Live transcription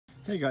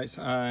Hey guys,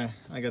 I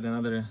got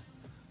another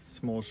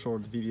small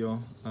short video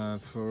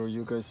for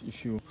you guys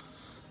if you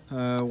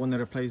want to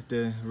replace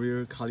the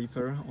rear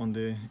caliper on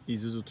the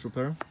Isuzu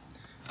Trooper.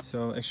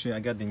 So actually I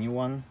got the new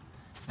one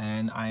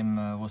and I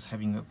was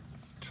having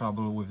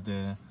trouble with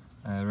the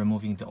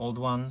removing the old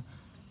one,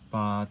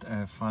 but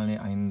finally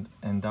I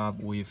end up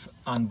with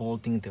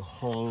unbolting the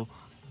whole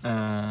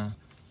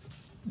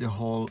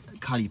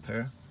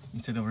caliper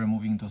instead of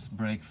removing those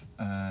brake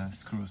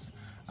screws.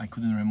 I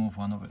couldn't remove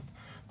one of it.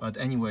 But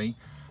anyway,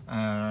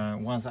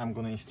 once I'm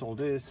gonna install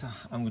this,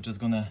 I'm just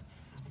gonna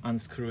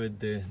unscrew it,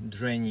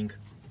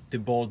 the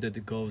bolt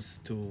that goes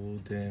to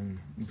the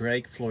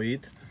brake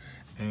fluid,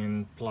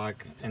 and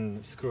plug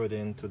and screw it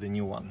into the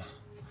new one.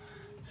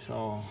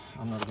 So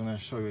I'm not gonna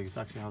show you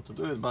exactly how to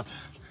do it, but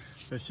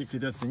basically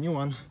that's the new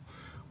one.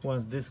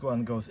 Once this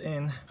one goes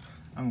in,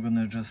 I'm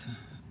gonna just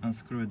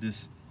unscrew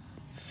this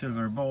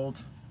silver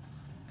bolt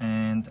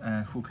and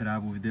hook it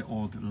up with the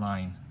old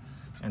line,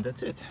 and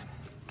that's it.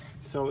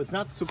 So it's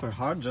not super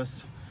hard,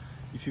 just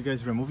if you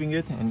guys removing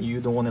it and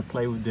you don't want to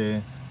play with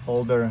the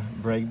older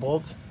brake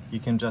bolts, you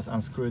can just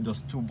unscrew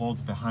those two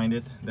bolts behind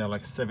it. They're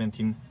like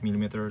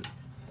 17mm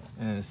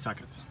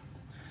sockets.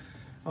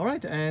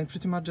 Alright, and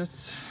pretty much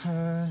that's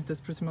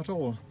pretty much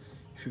all.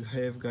 If you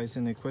have guys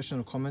any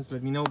questions or comments,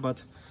 let me know,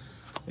 but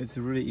it's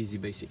really easy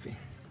basically.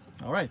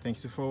 Alright,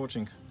 thanks for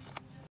watching.